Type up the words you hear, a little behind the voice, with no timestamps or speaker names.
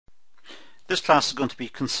This class is going to be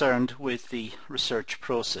concerned with the research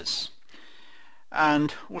process,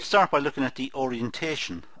 and we'll start by looking at the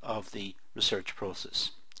orientation of the research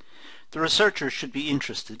process. The researcher should be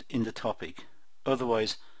interested in the topic,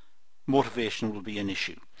 otherwise motivation will be an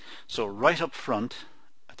issue. So right up front,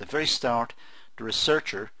 at the very start, the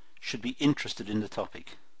researcher should be interested in the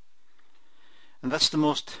topic. And that's the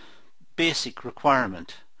most basic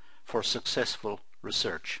requirement for successful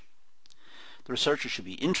research. The researcher should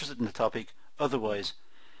be interested in the topic, otherwise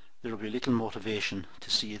there will be little motivation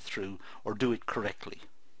to see it through or do it correctly.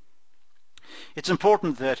 It's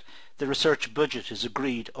important that the research budget is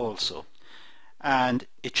agreed also, and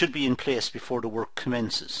it should be in place before the work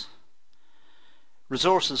commences.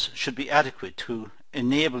 Resources should be adequate to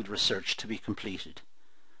enable the research to be completed.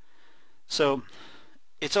 So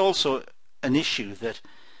it's also an issue that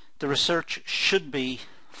the research should be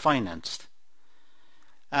financed,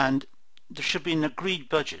 and there should be an agreed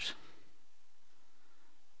budget,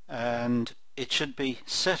 and it should be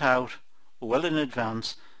set out well in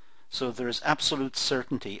advance so there is absolute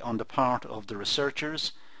certainty on the part of the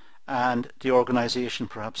researchers and the organisation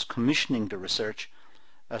perhaps commissioning the research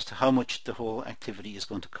as to how much the whole activity is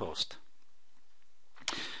going to cost.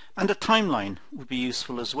 And a timeline would be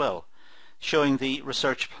useful as well, showing the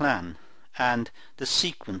research plan and the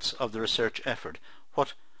sequence of the research effort.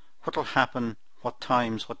 What will happen, what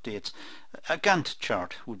times, what dates. A Gantt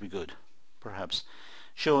chart would be good, perhaps,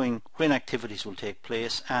 showing when activities will take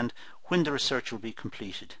place and when the research will be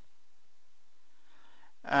completed.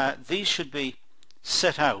 These should be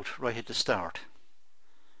set out right at the start,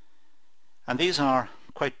 and these are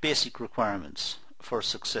quite basic requirements for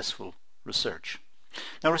successful research.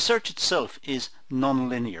 Now, research itself is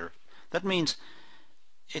non-linear. That means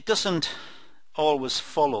it doesn't always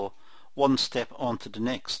follow one step onto the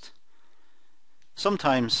next.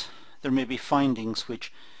 Sometimes there may be findings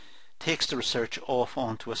which takes the research off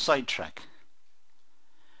onto a sidetrack,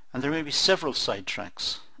 and there may be several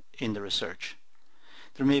sidetracks in the research.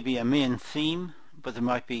 There may be a main theme, but there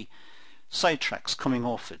might be sidetracks coming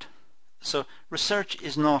off it. So research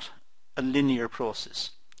is not a linear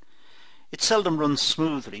process. It seldom runs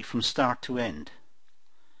smoothly from start to end,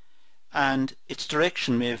 and its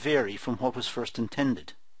direction may vary from what was first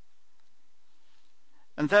intended.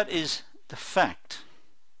 And that is the fact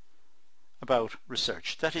about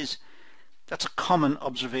research. That's a common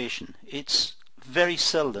observation. It's very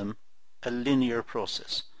seldom a linear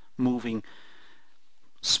process, moving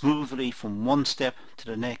smoothly from one step to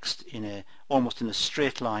the next almost in a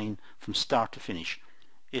straight line from start to finish.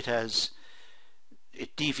 It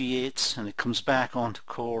deviates and it comes back onto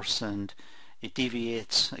course, and it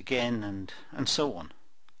deviates again, and so on.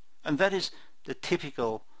 And that is the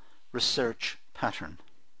typical research pattern.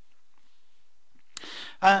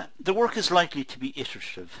 The work is likely to be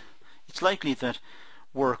iterative. It's likely that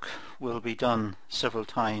work will be done several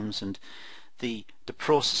times, and the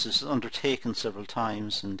process is undertaken several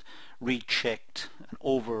times and rechecked, and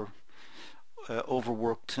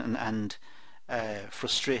overworked, and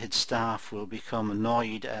frustrated staff will become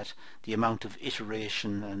annoyed at the amount of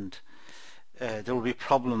iteration, and there will be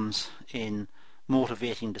problems in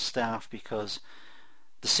motivating the staff because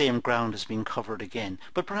the same ground has been covered again.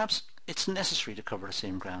 But perhaps it's necessary to cover the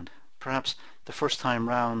same ground. Perhaps the first time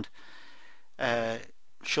round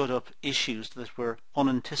showed up issues that were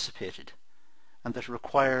unanticipated and that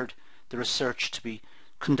required the research to be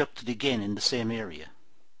conducted again in the same area.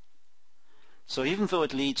 So even though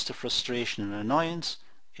it leads to frustration and annoyance,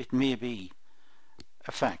 it may be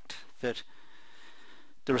a fact that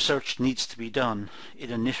the research needs to be done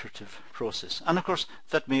in an iterative process. And of course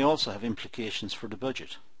that may also have implications for the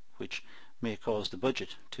budget, which may cause the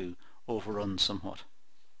budget to overrun somewhat.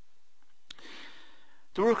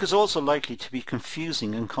 The work is also likely to be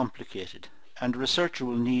confusing and complicated, and the researcher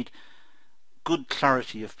will need good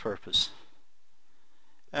clarity of purpose.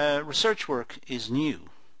 Research work is new.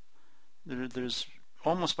 There's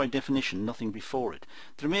almost by definition nothing before it.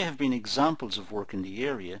 There may have been examples of work in the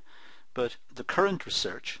area, but the current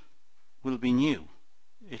research will be new.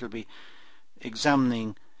 It'll be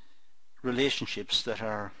examining relationships that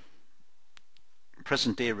are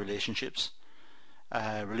present-day relationships,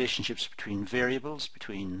 relationships between variables,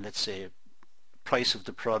 between, let's say, price of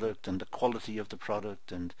the product and the quality of the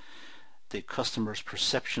product and the customer's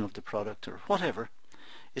perception of the product, or whatever.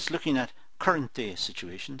 It's looking at current-day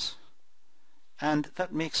situations, and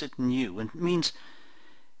that makes it new, and means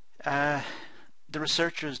the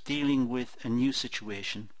researcher is dealing with a new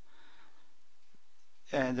situation.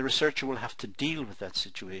 The researcher will have to deal with that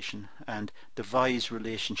situation and devise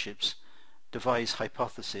relationships, devise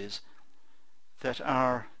hypotheses that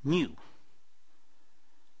are new.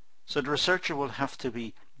 So the researcher will have to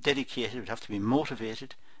be dedicated, would have to be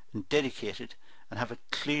motivated and dedicated and have a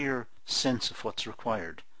clear sense of what's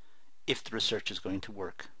required if the research is going to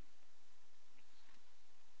work.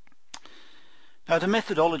 Now the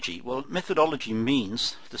methodology, well, methodology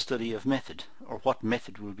means the study of method, or what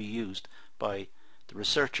method will be used by the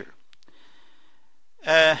researcher.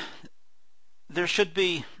 There should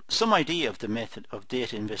be some idea of the method of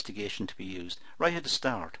data investigation to be used right at the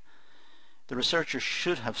start. The researcher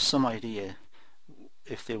should have some idea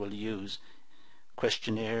if they will use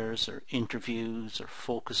questionnaires or interviews or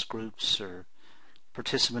focus groups or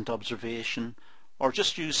participant observation, or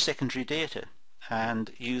just use secondary data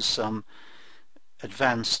and use some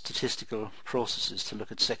advanced statistical processes to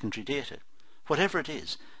look at secondary data. Whatever it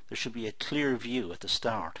is, there should be a clear view at the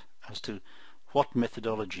start as to what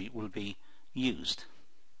methodology will be used.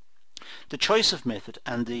 The choice of method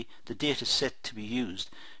and the data set to be used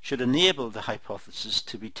should enable the hypothesis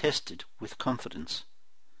to be tested with confidence.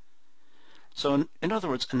 So in other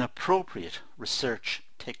words, an appropriate research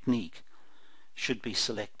technique should be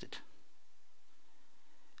selected.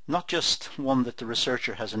 Not just one that the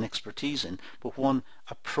researcher has an expertise in, but one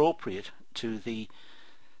appropriate to the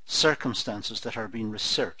circumstances that are being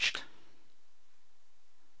researched.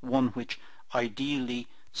 One which ideally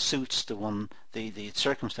suits the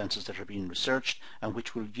circumstances that are being researched and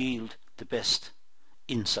which will yield the best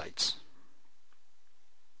insights.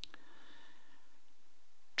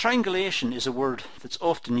 Triangulation is a word that's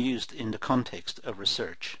often used in the context of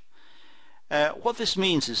research. What this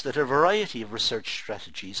means is that a variety of research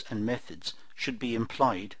strategies and methods should be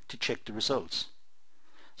employed to check the results.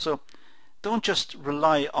 So don't just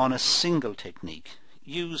rely on a single technique.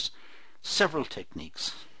 Use several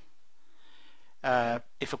techniques.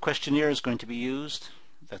 If a questionnaire is going to be used,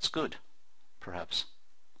 that's good, perhaps.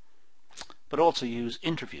 But also use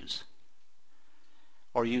interviews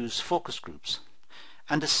or use focus groups.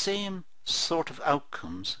 And the same sort of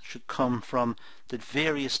outcomes should come from the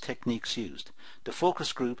various techniques used. The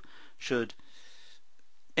focus group should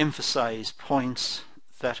emphasize points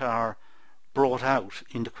that are brought out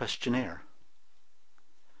in the questionnaire.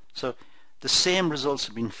 So the same results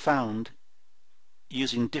have been found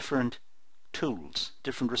using different tools,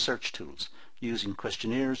 different research tools, using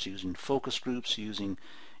questionnaires, using focus groups, using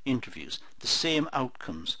interviews. The same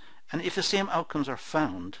outcomes. And if the same outcomes are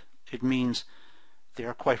found, it means they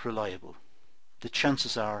are quite reliable. The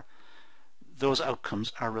chances are those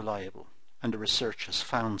outcomes are reliable and the research has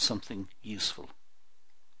found something useful.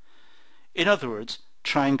 In other words,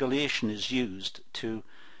 triangulation is used to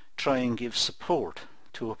try and give support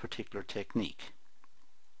to a particular technique.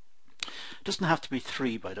 It doesn't have to be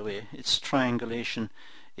three, by the way. It's triangulation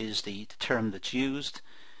is the term that's used.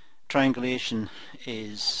 Triangulation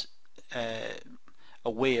is a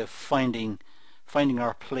way of finding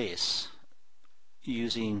our place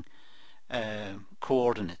using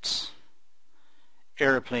coordinates.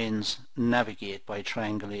 Airplanes navigate by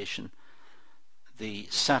triangulation. The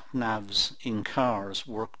sat-navs in cars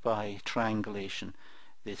work by triangulation.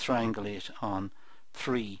 They triangulate on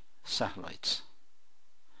 3 satellites.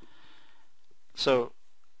 So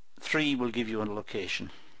 3 will give you a location.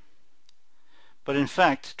 But in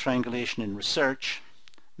fact, triangulation in research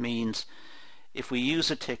means if we use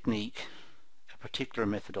a technique, a particular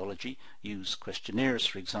methodology, use questionnaires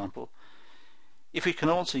for example, if we can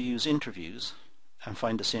also use interviews and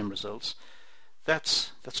find the same results,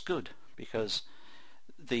 that's good, because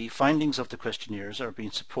the findings of the questionnaires are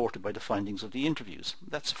being supported by the findings of the interviews.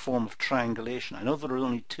 That's a form of triangulation. I know there are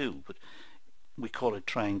only 2, but we call it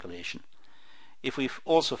triangulation. If we've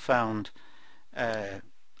also found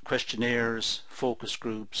questionnaires, focus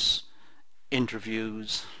groups,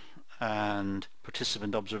 interviews and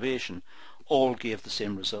participant observation all gave the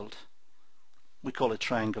same result, we call it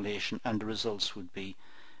triangulation, and the results would be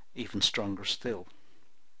even stronger still.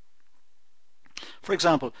 For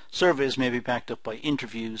example, surveys may be backed up by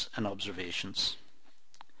interviews and observations.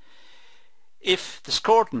 If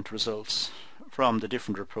discordant results from the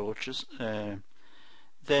different approaches,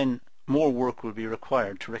 then more work will be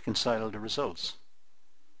required to reconcile the results.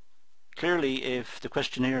 Clearly, if the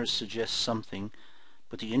questionnaires suggest something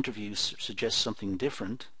but the interviews suggest something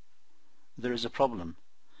different, there is a problem,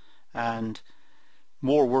 and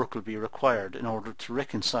more work will be required in order to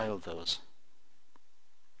reconcile those.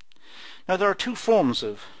 Now there are 2 forms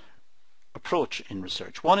of approach in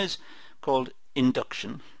research. One is called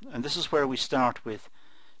induction, and this is where we start with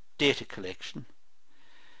data collection.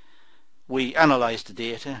 We analyze the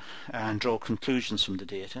data and draw conclusions from the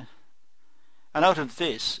data, and out of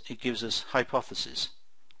this it gives us hypotheses,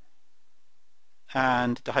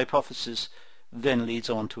 and the hypothesis then leads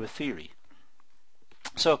on to a theory.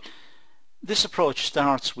 So This approach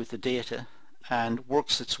starts with the data and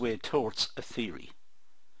works its way towards a theory.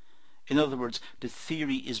 In other words, the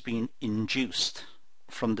theory is being induced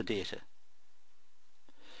from the data.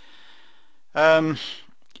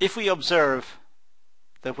 If we observe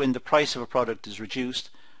that when the price of a product is reduced,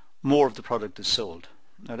 more of the product is sold.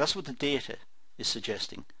 Now that's what the data is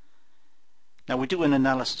suggesting. Now we do an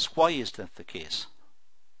analysis. Why is that the case?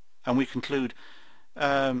 And we conclude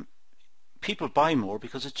people buy more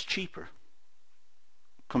because it's cheaper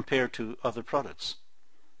compared to other products.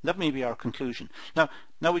 That may be our conclusion. Now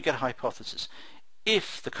we get a hypothesis.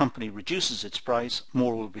 If the company reduces its price,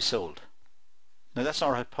 more will be sold. Now that's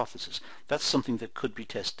our hypothesis. That's something that could be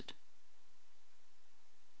tested.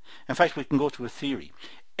 In fact, we can go to a theory.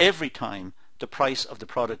 Every time the price of the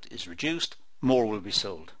product is reduced, more will be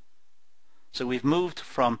sold. So we've moved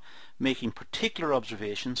from making particular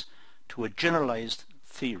observations to a generalized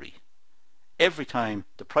theory. Every time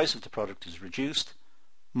the price of the product is reduced,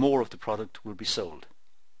 more of the product will be sold.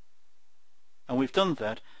 And we've done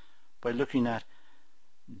that by looking at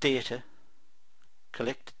data,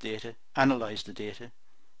 collected data, analysed the data,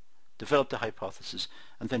 developed a hypothesis,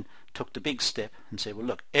 and then took the big step and say, well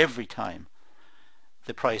look, every time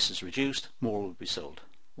the price is reduced, more will be sold.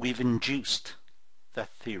 We've induced that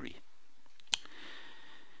theory.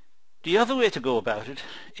 The other way to go about it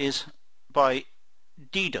is by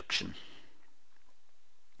deduction.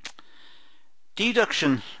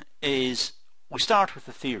 Deduction is, we start with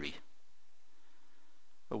the theory.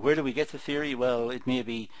 But where do we get the theory? Well, it may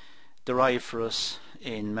be derived for us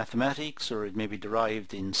in mathematics, or it may be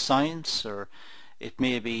derived in science, or it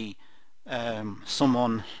may be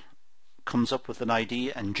someone comes up with an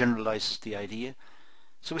idea and generalizes the idea.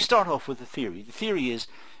 So we start off with the theory. The theory is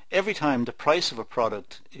every time the price of a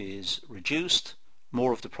product is reduced,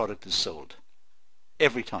 more of the product is sold.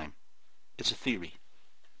 Every time. It's a theory.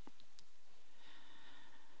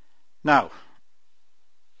 Now,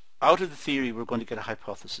 out of the theory we're going to get a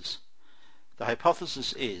hypothesis. The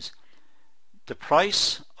hypothesis is the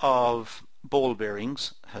price of ball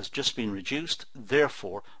bearings has just been reduced,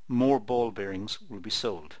 therefore more ball bearings will be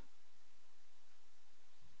sold.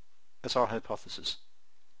 That's our hypothesis.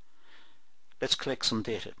 Let's collect some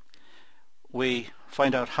data. We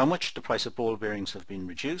find out how much the price of ball bearings have been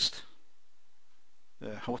reduced,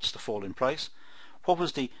 what's the fall in price, what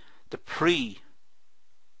was the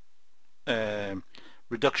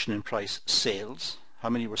reduction in price sales, how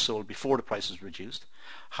many were sold before the price was reduced,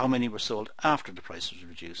 how many were sold after the price was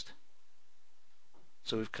reduced.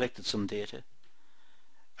 So we've collected some data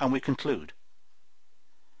and we conclude.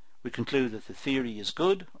 We conclude that the theory is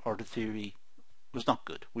good or the theory was not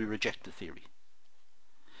good. We reject the theory.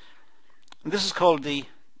 And this is called the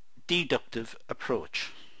deductive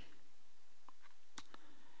approach.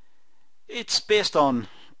 It's based on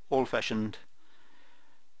old-fashioned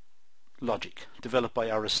logic developed by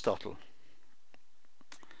Aristotle.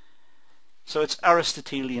 So it's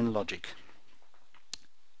Aristotelian logic.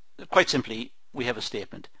 Quite simply, we have a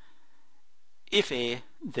statement. If A,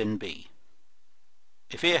 then B.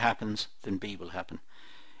 If A happens, then B will happen.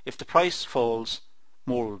 If the price falls,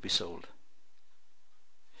 more will be sold.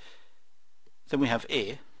 Then we have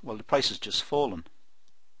A. Well, the price has just fallen.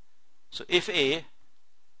 So if A,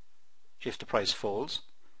 if the price falls,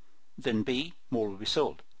 then B, more will be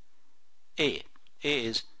sold. A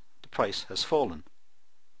is the price has fallen.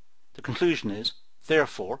 The conclusion is,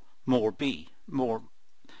 therefore, more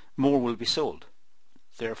will be sold.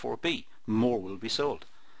 Therefore B, more will be sold.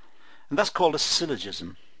 And that's called a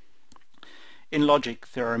syllogism. In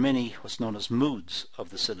logic there are many what's known as moods of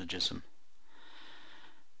the syllogism.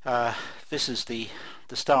 This is the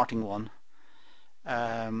starting one.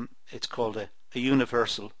 It's called a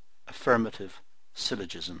universal affirmative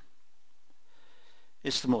syllogism.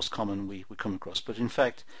 It's the most common we come across, but in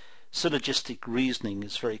fact syllogistic reasoning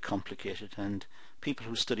is very complicated, and people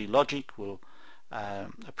who study logic will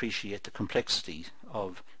appreciate the complexity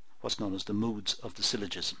of what's known as the moods of the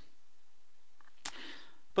syllogism.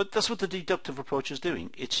 But that's what the deductive approach is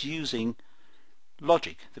doing. It's using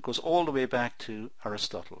logic that goes all the way back to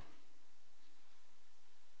Aristotle.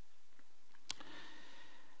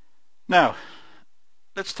 Now,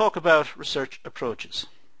 let's talk about research approaches.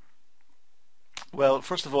 Well,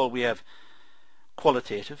 first of all, we have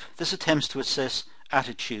qualitative. This attempts to assess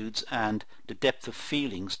attitudes and the depth of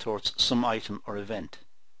feelings towards some item or event.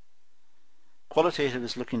 Qualitative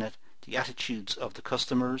is looking at the attitudes of the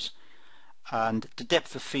customers and the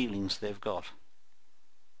depth of feelings they've got.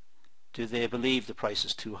 Do they believe the price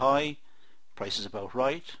is too high, the price is about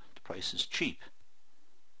right, the price is cheap?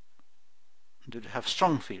 Do they have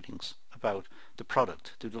strong feelings about the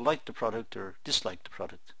product? Do they like the product or dislike the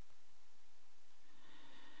product?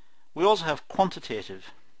 We also have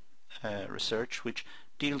quantitative research, which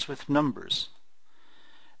deals with numbers.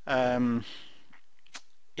 It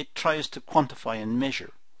tries to quantify and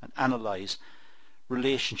measure and analyze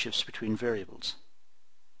relationships between variables.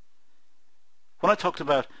 When I talked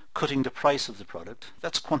about cutting the price of the product,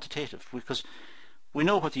 that's quantitative, because we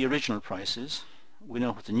know what the original price is, we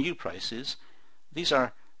know what the new price is. These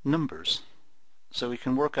are numbers, so we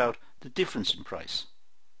can work out the difference in price.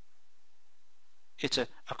 It's a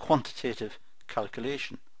quantitative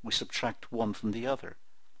calculation. We subtract one from the other.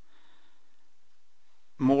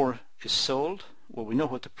 More is sold. Well, we know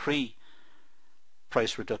what the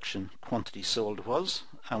pre-price reduction quantity sold was,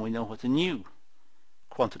 and we know what the new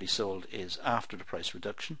quantity sold is after the price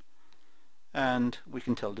reduction, and we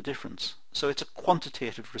can tell the difference. So it's a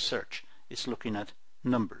quantitative research. It's looking at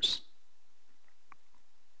numbers.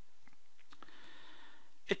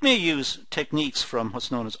 It may use techniques from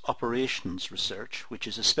what's known as operations research, which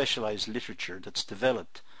is a specialized literature that's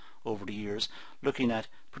developed over the years, looking at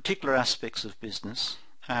particular aspects of business,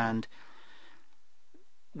 and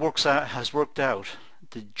has worked out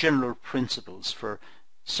the general principles for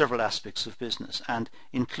several aspects of business, and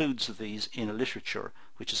includes these in a literature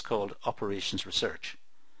which is called operations research.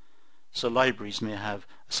 So libraries may have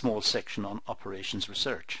a small section on operations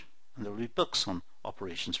research, and there will be books on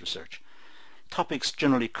operations research. Topics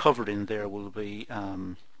generally covered in there will be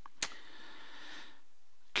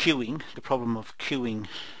queuing, the problem of queuing,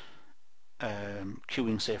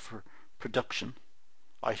 say for production.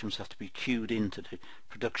 Items have to be queued into the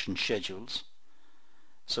production schedules.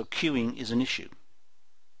 So queuing is an issue.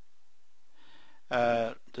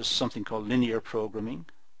 There's something called linear programming,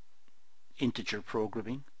 integer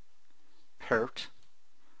programming, PERT,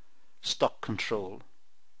 stock control.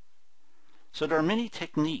 So there are many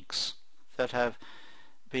techniques that have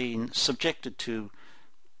been subjected to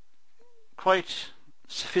quite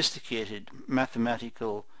sophisticated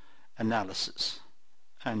mathematical analysis,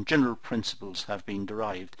 and general principles have been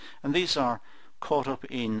derived, and these are caught up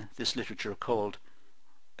in this literature called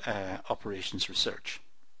operations research,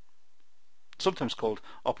 sometimes called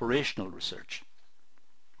operational research.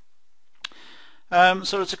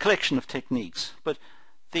 So it's a collection of techniques, but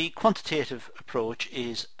the quantitative approach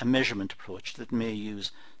is a measurement approach that may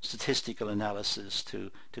use statistical analysis to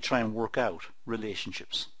try and work out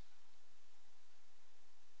relationships.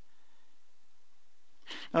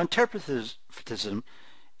 Now, interpretivism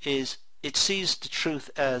is, it sees the truth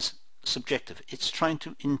as subjective. It's trying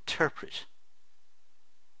to interpret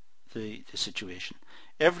the situation.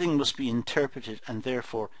 Everything must be interpreted and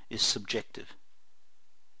therefore is subjective.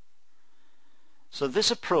 So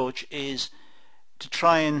this approach is to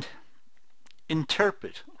try and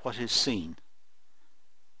interpret what is seen.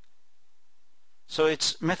 So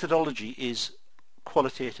its methodology is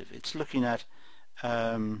qualitative. It's looking at,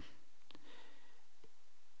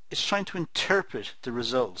 it's trying to interpret the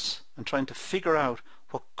results and trying to figure out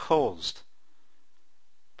what caused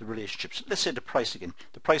the relationships. Let's say the price again.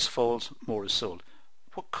 The price falls, more is sold.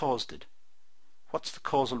 What caused it? What's the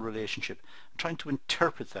causal relationship? I'm trying to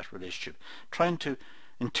interpret that relationship, trying to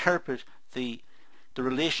interpret the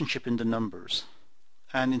relationship in the numbers,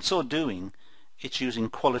 and in so doing it's using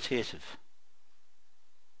qualitative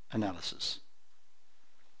analysis.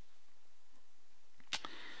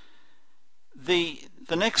 The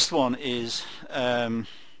next one is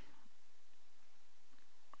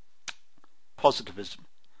positivism.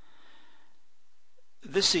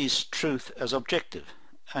 This sees truth as objective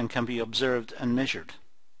and can be observed and measured.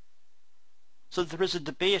 So there is a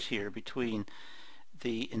debate here between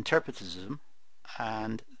the interpretivism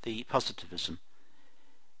and the positivism.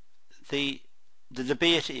 The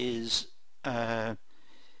debate is are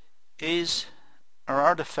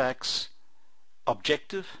the facts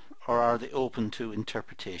objective or are they open to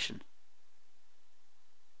interpretation?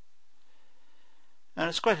 And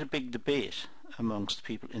it's quite a big debate amongst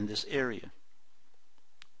people in this area.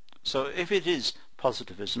 So if it is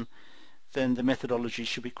positivism, then the methodology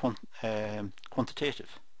should be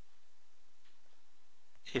quantitative.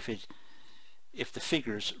 If the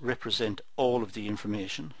figures represent all of the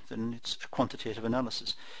information, then it's a quantitative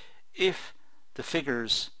analysis. If the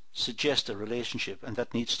figures suggest a relationship and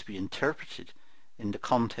that needs to be interpreted in the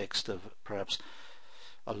context of perhaps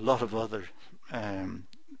a lot of other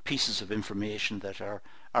pieces of information that are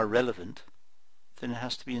relevant, then it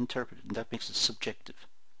has to be interpreted, and that makes it subjective.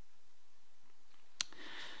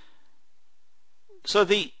 So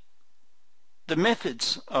the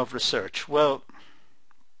methods of research, well,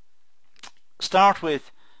 start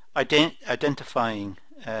with identifying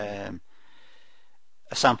a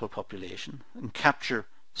sample population and capture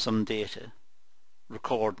some data,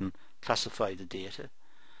 record and classify the data,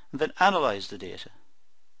 and then analyze the data.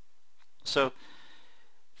 So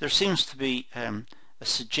there seems to be a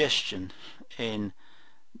suggestion in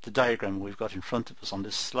the diagram we've got in front of us on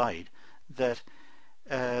this slide that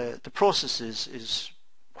the process is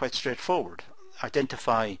quite straightforward.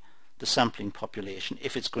 Identify the sampling population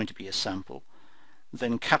if it's going to be a sample,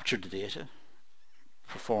 then capture the data,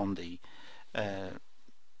 perform the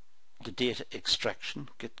data extraction,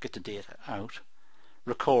 get the data out,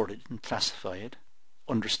 record it and classify it,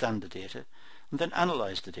 understand the data, and then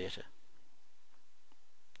analyze the data.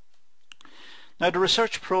 Now the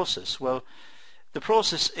research process, well, the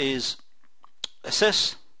process is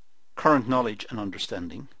assess current knowledge and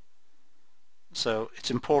understanding. So it's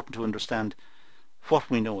important to understand what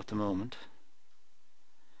we know at the moment.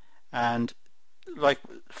 And like,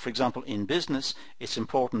 for example, in business, it's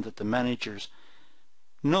important that the managers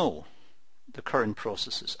know the current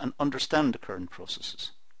processes and understand the current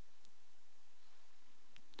processes.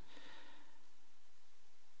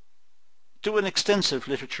 Do an extensive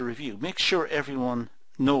literature review. Make sure everyone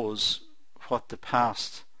knows what the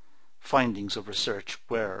past findings of research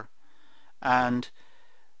were, and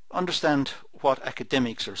understand what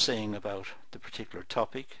academics are saying about the particular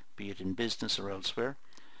topic, be it in business or elsewhere.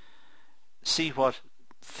 See what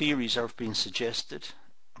theories are being suggested,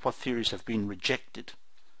 what theories have been rejected,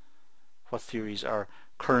 what theories are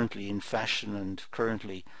currently in fashion and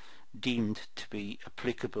currently deemed to be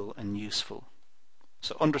applicable and useful.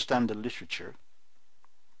 So understand the literature.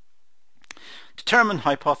 Determine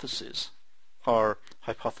hypotheses, or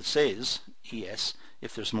hypotheses, ES,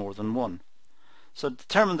 if there's more than one. So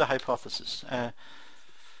determine the hypothesis.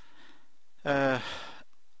 The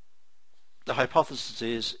hypothesis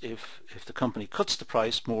is if the company cuts the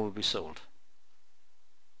price, more will be sold.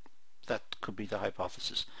 That could be the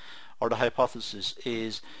hypothesis. Or the hypothesis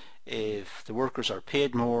is if the workers are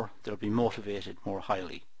paid more, they'll be motivated more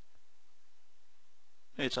highly.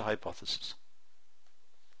 It's a hypothesis.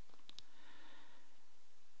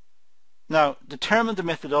 Now, determine the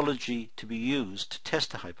methodology to be used to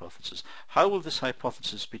test the hypothesis. How will this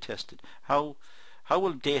hypothesis be tested? How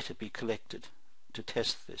will data be collected to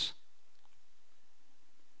test this?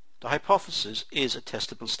 The hypothesis is a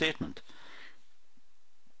testable statement.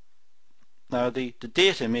 Now, the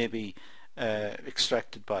data may be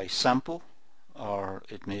extracted by sample, or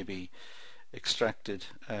it may be extracted,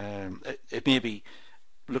 it may be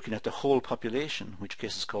looking at the whole population, in which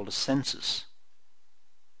case it's called a census.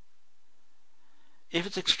 If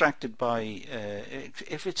it's extracted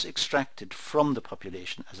from the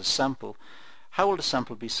population as a sample, how will the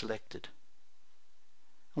sample be selected?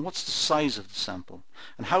 And what's the size of the sample?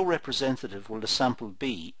 And how representative will the sample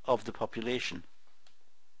be of the population?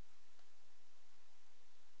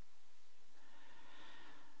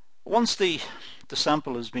 Once the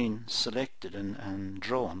sample has been selected and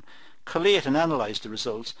drawn, collate and analyze the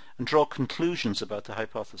results and draw conclusions about the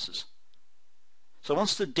hypothesis. So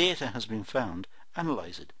once the data has been found,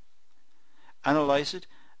 analyze it. Analyze it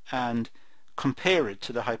and compare it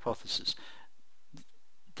to the hypothesis.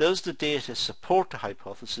 Does the data support the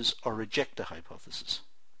hypothesis or reject the hypothesis?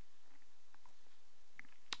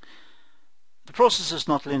 The process is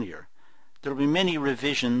not linear. There will be many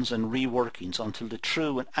revisions and reworkings until the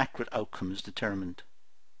true and accurate outcome is determined.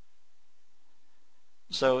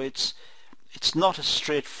 So it's not a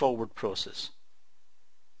straightforward process,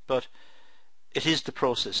 but it is the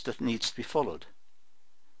process that needs to be followed.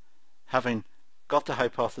 Having got the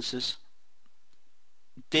hypothesis,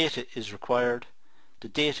 data is required, the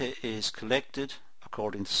data is collected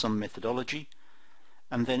according to some methodology,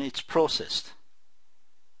 and then it's processed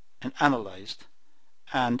and analyzed,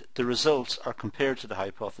 and the results are compared to the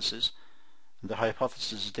hypothesis, and the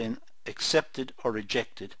hypothesis is then accepted or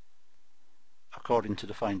rejected according to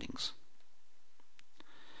the findings.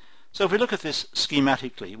 So if we look at this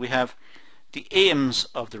schematically, we have the aims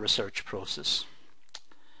of the research process,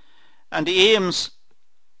 and the aims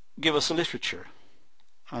give us a literature,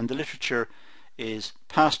 and the literature is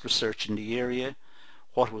past research in the area,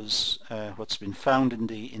 what's been found in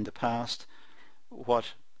the past,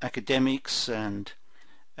 what academics and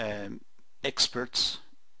experts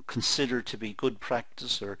consider to be good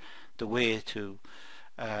practice or the way to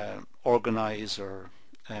organize or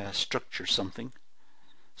structure something.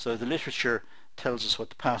 So the literature tells us what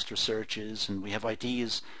the past research is, and we have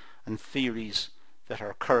ideas and theories that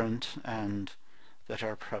are current and that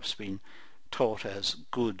are perhaps being taught as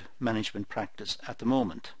good management practice at the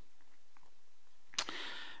moment.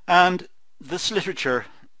 And this literature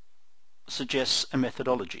suggests a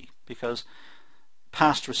methodology, because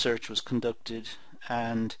past research was conducted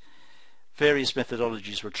and various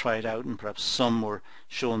methodologies were tried out, and perhaps some were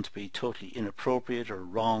shown to be totally inappropriate or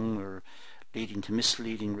wrong or leading to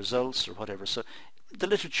misleading results or whatever. So the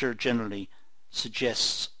literature generally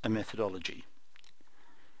suggests a methodology.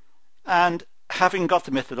 And having got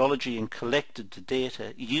the methodology and collected the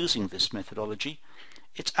data using this methodology,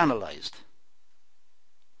 it's analysed.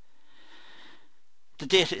 The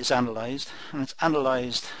data is analysed, and it's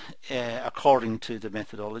analysed according to the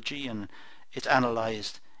methodology, and it's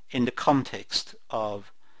analysed in the context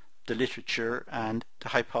of the literature and the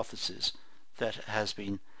hypothesis that has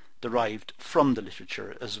been derived from the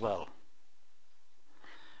literature as well.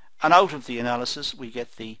 And out of the analysis we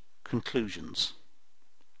get the conclusions.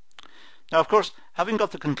 Now, of course, having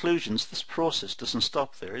got the conclusions, this process doesn't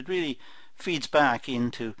stop there. It really feeds back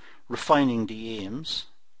into refining the aims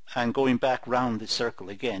and going back round the circle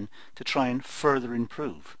again to try and further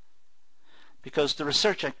improve. Because the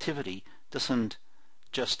research activity doesn't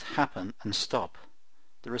just happen and stop.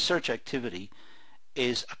 The research activity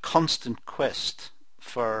is a constant quest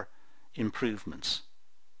for improvements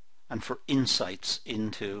and for insights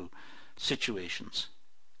into situations.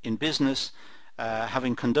 In business,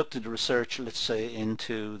 having conducted research, let's say,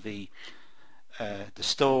 into the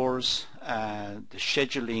stores, the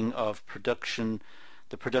scheduling of production,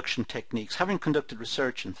 the production techniques, having conducted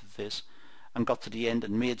research into this and got to the end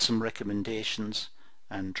and made some recommendations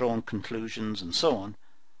and drawn conclusions and so on,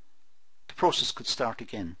 the process could start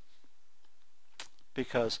again,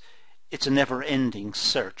 because it's a never-ending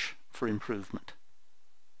search for improvement.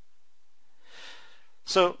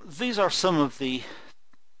 So these are some of the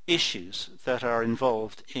issues that are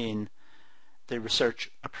involved in the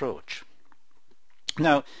research approach.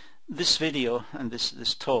 Now, this video and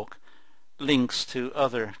this talk links to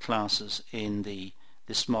other classes in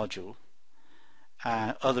this module,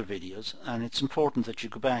 other videos, and it's important that you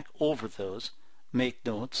go back over those, make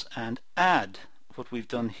notes, and add what we've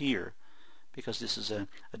done here, because this is a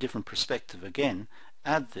different perspective again.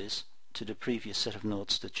 Add this to the previous set of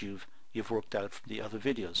notes that you've worked out from the other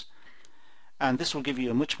videos, and this will give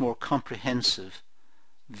you a much more comprehensive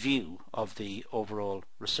view of the overall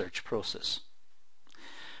research process.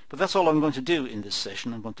 But that's all I'm going to do in this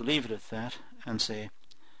session. I'm going to leave it at that and say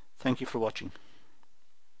thank you for watching.